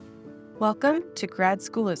Welcome to Grad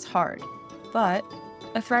School is Hard, but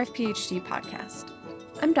a Thrive PhD podcast.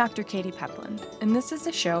 I'm Dr. Katie Peplin, and this is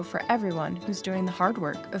a show for everyone who's doing the hard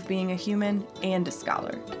work of being a human and a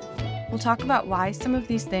scholar. We'll talk about why some of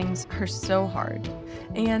these things are so hard,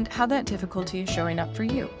 and how that difficulty is showing up for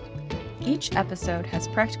you. Each episode has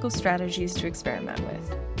practical strategies to experiment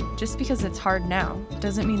with. Just because it's hard now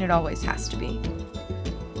doesn't mean it always has to be.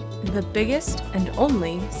 The biggest and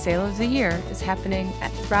only sale of the year is happening at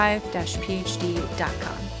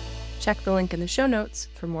thrive-phd.com. Check the link in the show notes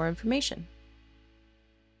for more information.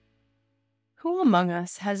 Who among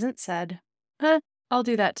us hasn't said, I'll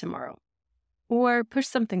do that tomorrow, or push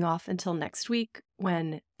something off until next week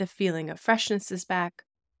when the feeling of freshness is back,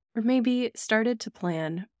 or maybe started to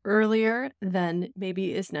plan earlier than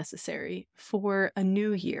maybe is necessary for a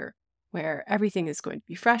new year where everything is going to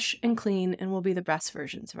be fresh and clean and will be the best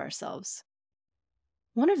versions of ourselves.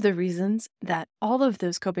 One of the reasons that all of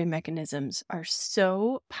those coping mechanisms are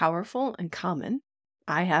so powerful and common,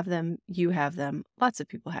 I have them, you have them, lots of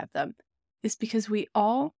people have them, is because we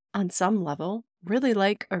all, on some level, really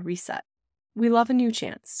like a reset. We love a new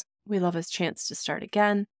chance. We love a chance to start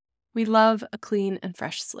again. We love a clean and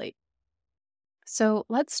fresh slate. So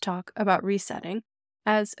let's talk about resetting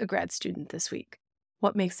as a grad student this week.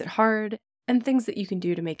 What makes it hard, and things that you can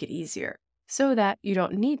do to make it easier so that you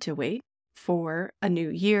don't need to wait for a new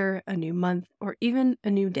year, a new month, or even a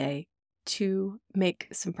new day to make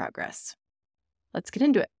some progress. Let's get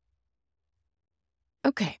into it.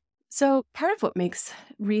 Okay, so part of what makes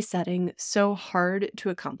resetting so hard to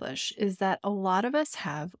accomplish is that a lot of us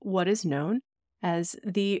have what is known as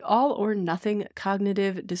the all or nothing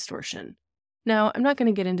cognitive distortion. Now, I'm not going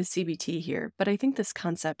to get into CBT here, but I think this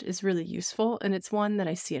concept is really useful, and it's one that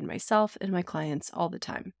I see in myself and my clients all the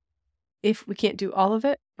time. If we can't do all of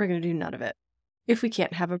it, we're going to do none of it. If we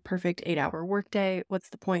can't have a perfect 8-hour workday, what's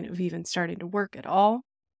the point of even starting to work at all?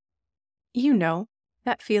 You know,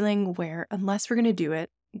 that feeling where unless we're going to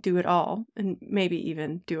do it all, and maybe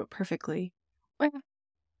even do it perfectly, well,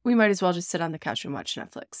 we might as well just sit on the couch and watch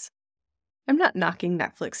Netflix. I'm not knocking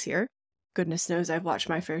Netflix here. Goodness knows I've watched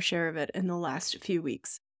my fair share of it in the last few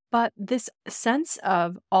weeks. But this sense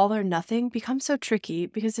of all or nothing becomes so tricky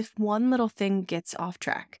because if one little thing gets off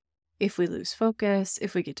track, if we lose focus,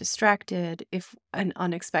 if we get distracted, if an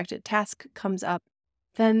unexpected task comes up,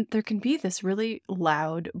 then there can be this really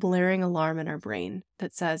loud, blaring alarm in our brain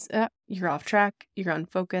that says, you're off track, you're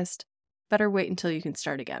unfocused, better wait until you can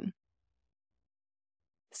start again.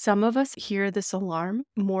 Some of us hear this alarm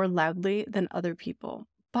more loudly than other people.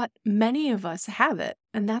 But many of us have it,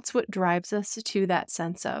 and that's what drives us to that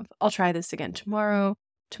sense of, I'll try this again tomorrow.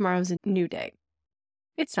 Tomorrow's a new day.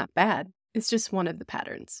 It's not bad. It's just one of the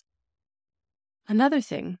patterns. Another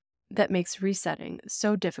thing that makes resetting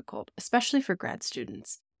so difficult, especially for grad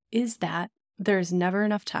students, is that there's never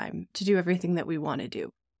enough time to do everything that we want to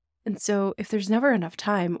do. And so if there's never enough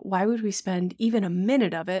time, why would we spend even a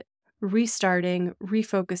minute of it restarting,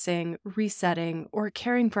 refocusing, resetting, or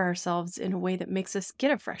caring for ourselves in a way that makes us get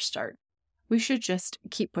a fresh start? We should just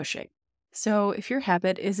keep pushing. So if your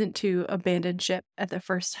habit isn't to abandon ship at the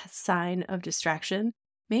first sign of distraction,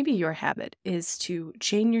 maybe your habit is to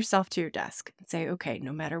chain yourself to your desk and say, okay,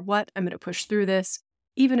 no matter what, I'm going to push through this,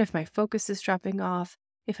 even if my focus is dropping off,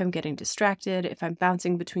 if I'm getting distracted, if I'm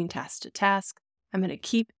bouncing between task to task, I'm going to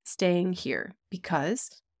keep staying here because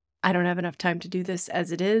I don't have enough time to do this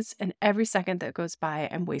as it is, and every second that goes by,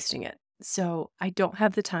 I'm wasting it. So I don't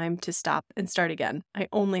have the time to stop and start again. I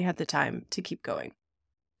only have the time to keep going.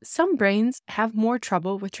 Some brains have more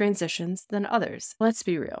trouble with transitions than others. Let's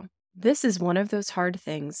be real. This is one of those hard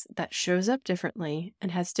things that shows up differently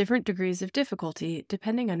and has different degrees of difficulty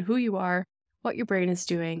depending on who you are, what your brain is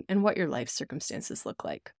doing, and what your life circumstances look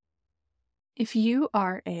like. If you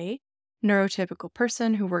are a neurotypical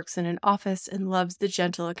person who works in an office and loves the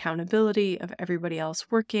gentle accountability of everybody else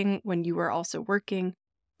working when you are also working,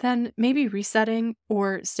 then maybe resetting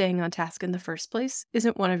or staying on task in the first place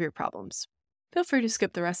isn't one of your problems. Feel free to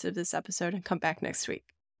skip the rest of this episode and come back next week.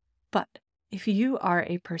 But if you are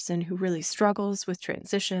a person who really struggles with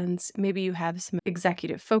transitions, maybe you have some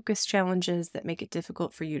executive focus challenges that make it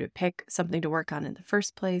difficult for you to pick something to work on in the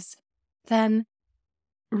first place, then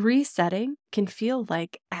resetting can feel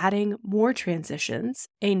like adding more transitions,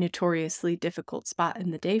 a notoriously difficult spot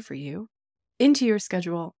in the day for you, into your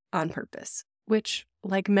schedule on purpose, which,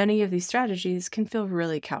 like many of these strategies, can feel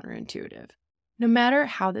really counterintuitive. No matter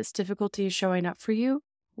how this difficulty is showing up for you,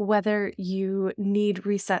 whether you need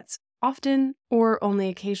resets often or only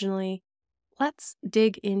occasionally, let's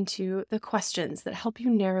dig into the questions that help you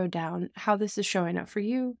narrow down how this is showing up for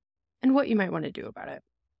you and what you might want to do about it.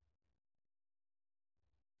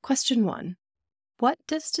 Question 1. What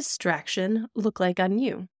does distraction look like on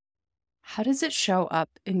you? How does it show up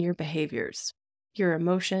in your behaviors, your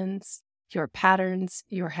emotions, your patterns,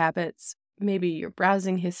 your habits, maybe your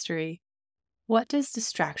browsing history? What does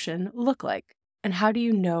distraction look like? And how do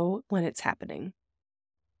you know when it's happening?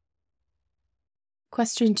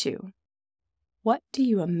 Question 2. What do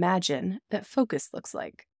you imagine that focus looks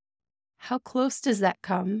like? How close does that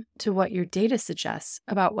come to what your data suggests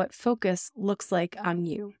about what focus looks like on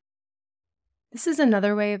you? This is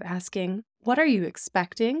another way of asking, what are you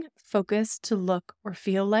expecting focus to look or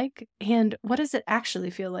feel like? And what does it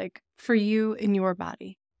actually feel like for you in your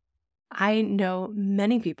body? I know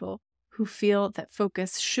many people who feel that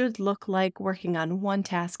focus should look like working on one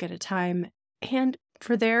task at a time. And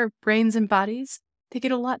for their brains and bodies, they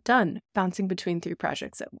get a lot done bouncing between 3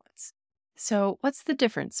 projects at once. So, what's the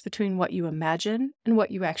difference between what you imagine and what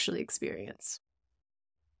you actually experience?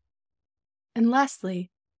 And lastly,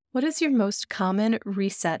 what is your most common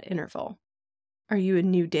reset interval? Are you a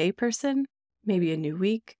new day person? Maybe a new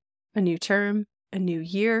week, a new term, a new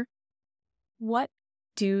year? What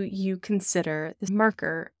do you consider the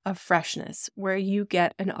marker of freshness where you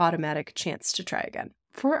get an automatic chance to try again?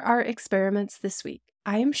 For our experiments this week,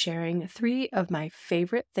 I am sharing 3 of my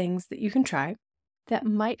favorite things that you can try that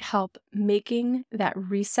might help making that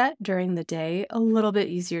reset during the day a little bit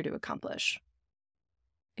easier to accomplish.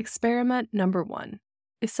 Experiment number 1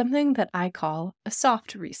 is something that I call a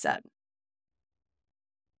soft reset.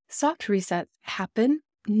 Soft resets happen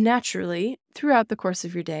naturally throughout the course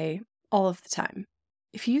of your day, all of the time.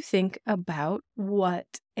 If you think about what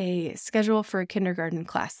a schedule for a kindergarten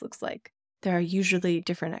class looks like, there are usually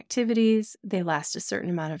different activities, they last a certain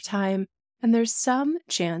amount of time, and there's some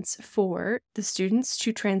chance for the students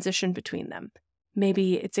to transition between them.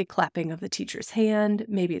 Maybe it's a clapping of the teacher's hand,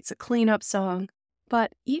 maybe it's a cleanup song,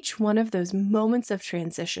 but each one of those moments of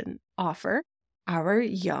transition offer our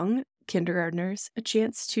young kindergartners a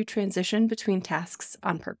chance to transition between tasks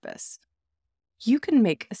on purpose. You can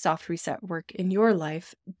make a soft reset work in your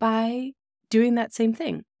life by doing that same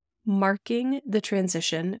thing, marking the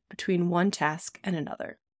transition between one task and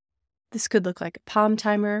another. This could look like a Pom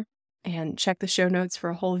timer, and check the show notes for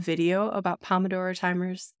a whole video about Pomodoro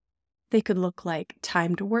timers. They could look like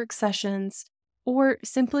timed work sessions, or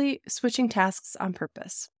simply switching tasks on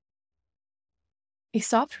purpose. A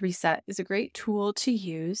soft reset is a great tool to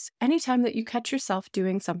use anytime that you catch yourself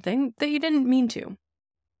doing something that you didn't mean to.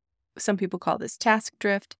 Some people call this task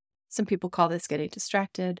drift, some people call this getting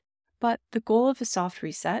distracted, but the goal of a soft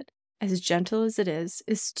reset, as gentle as it is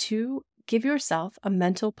to give yourself a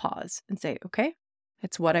mental pause and say, okay,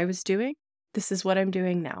 that's what I was doing, this is what I'm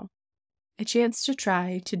doing now. A chance to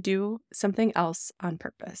try to do something else on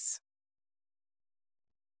purpose.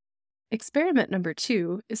 Experiment number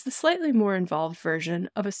 2 is the slightly more involved version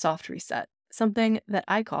of a soft reset, something that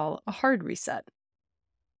I call a hard reset.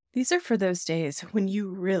 These are for those days when you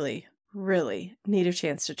really, really need a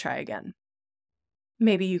chance to try again.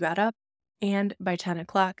 Maybe you got up and by 10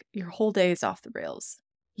 o'clock, your whole day is off the rails.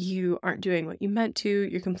 You aren't doing what you meant to,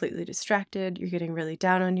 you're completely distracted, you're getting really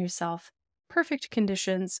down on yourself. Perfect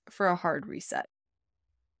conditions for a hard reset.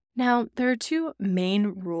 Now, there are 2 main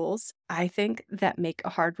rules, I think, that make a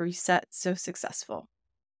hard reset so successful.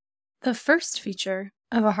 The first feature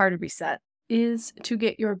of a hard reset is to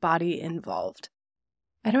get your body involved.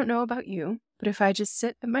 I don't know about you, but if I just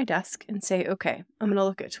sit at my desk and say, okay, I'm going to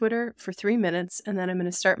look at Twitter for 3 minutes and then I'm going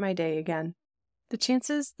to start my day again, the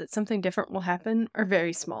chances that something different will happen are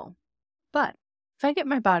very small. But if I get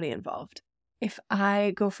my body involved, if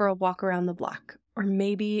I go for a walk around the block, or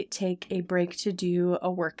maybe take a break to do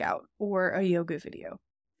a workout or a yoga video.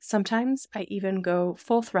 Sometimes I even go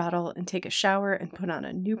full throttle and take a shower and put on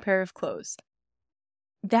a new pair of clothes.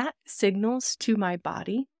 That signals to my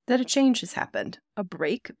body that a change has happened, a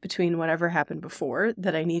break between whatever happened before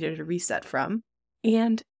that I needed a reset from,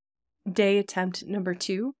 and day attempt number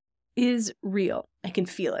 2 is real. I can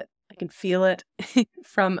feel it. I can feel it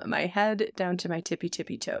from my head down to my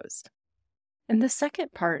tippy toes. And the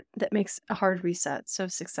second part that makes a hard reset so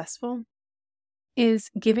successful is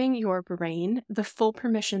giving your brain the full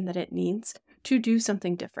permission that it needs to do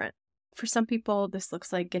something different. For some people, this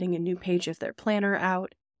looks like getting a new page of their planner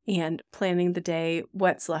out and planning the day,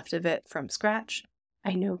 what's left of it from scratch.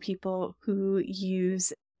 I know people who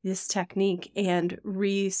use this technique and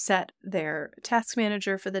reset their task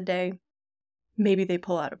manager for the day. Maybe they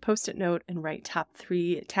pull out a Post-it note and write top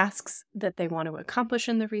 3 tasks that they want to accomplish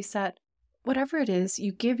in the reset. Whatever it is,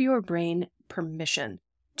 you give your brain permission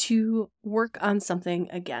to work on something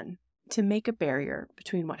again, to make a barrier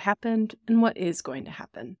between what happened and what is going to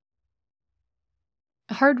happen.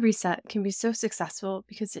 A hard reset can be so successful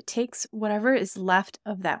because it takes whatever is left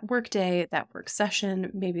of that work day, that work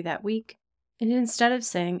session, maybe that week, and instead of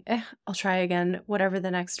saying, I'll try again, whatever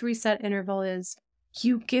the next reset interval is,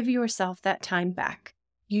 you give yourself that time back.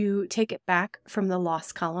 You take it back from the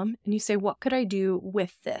loss column and you say, what could I do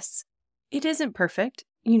with this? It isn't perfect.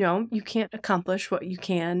 You can't accomplish what you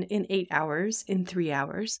can in 8 hours, in 3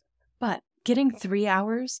 hours, but getting 3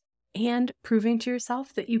 hours and proving to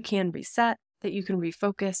yourself that you can reset, that you can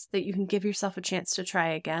refocus, that you can give yourself a chance to try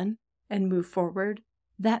again and move forward,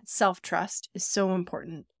 that self-trust is so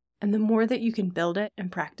important. And the more that you can build it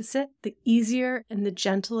and practice it, the easier and the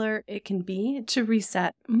gentler it can be to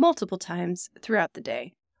reset multiple times throughout the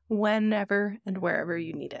day, whenever and wherever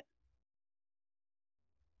you need it.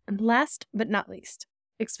 And last but not least,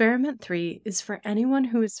 experiment 3 is for anyone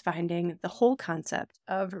who is finding the whole concept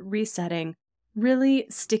of resetting really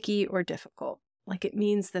sticky or difficult. Like it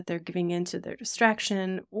means that they're giving in to their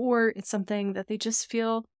distraction, or it's something that they just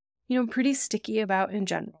feel, pretty sticky about in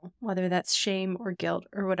general, whether that's shame or guilt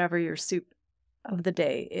or whatever your soup of the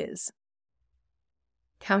day is.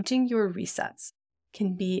 Counting your resets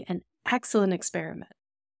can be an excellent experiment.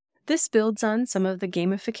 This builds on some of the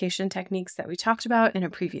gamification techniques that we talked about in a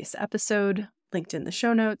previous episode, linked in the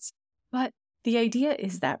show notes, but the idea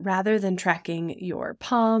is that rather than tracking your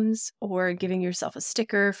palms or giving yourself a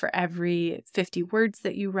sticker for every 50 words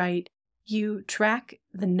that you write, you track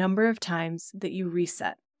the number of times that you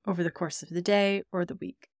reset over the course of the day or the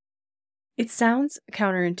week. It sounds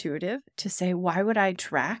counterintuitive to say, why would I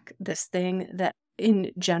track this thing that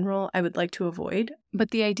in general I would like to avoid?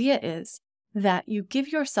 But the idea is that you give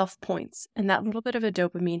yourself points and that little bit of a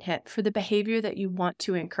dopamine hit for the behavior that you want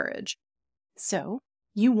to encourage. So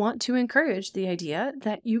you want to encourage the idea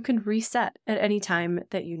that you can reset at any time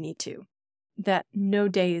that you need to, that no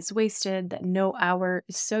day is wasted, that no hour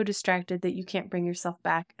is so distracted that you can't bring yourself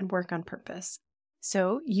back and work on purpose.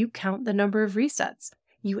 So you count the number of resets.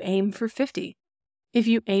 You aim for 50. If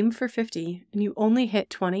you aim for 50 and you only hit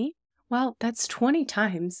 20, well, that's 20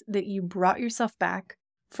 times that you brought yourself back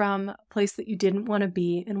from a place that you didn't want to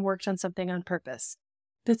be and worked on something on purpose.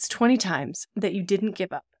 That's 20 times that you didn't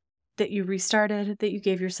give up, that you restarted, that you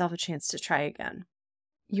gave yourself a chance to try again.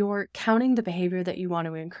 You're counting the behavior that you want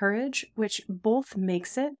to encourage, which both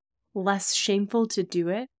makes it less shameful to do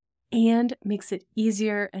it and makes it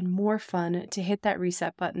easier and more fun to hit that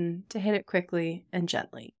reset button, to hit it quickly and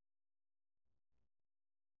gently.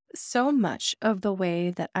 So much of the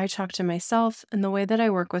way that I talk to myself and the way that I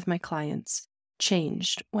work with my clients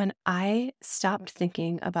changed when I stopped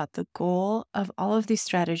thinking about the goal of all of these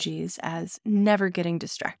strategies as never getting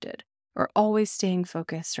distracted or always staying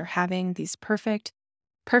focused or having these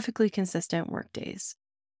perfectly consistent work days.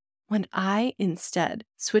 When I instead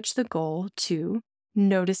switched the goal to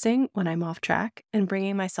noticing when I'm off track and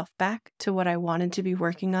bringing myself back to what I wanted to be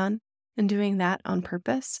working on and doing that on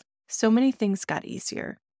purpose, so many things got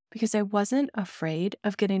easier because I wasn't afraid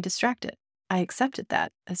of getting distracted. I accepted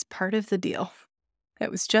that as part of the deal. It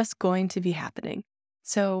was just going to be happening.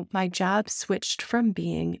 So my job switched from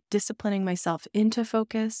being disciplining myself into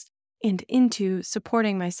focus and into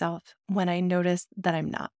supporting myself when I noticed that I'm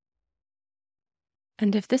not.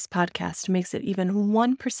 And if this podcast makes it even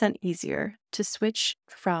 1% easier to switch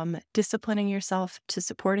from disciplining yourself to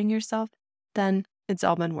supporting yourself, then it's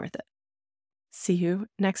all been worth it. See you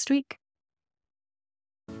next week.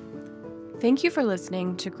 Thank you for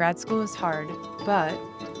listening to Grad School is Hard, but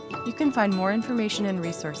you can find more information and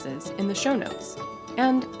resources in the show notes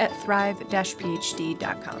and at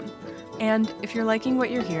thrive-phd.com. And if you're liking what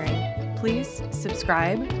you're hearing, please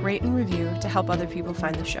subscribe, rate, and review to help other people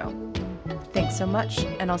find the show. Thanks so much,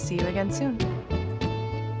 and I'll see you again soon.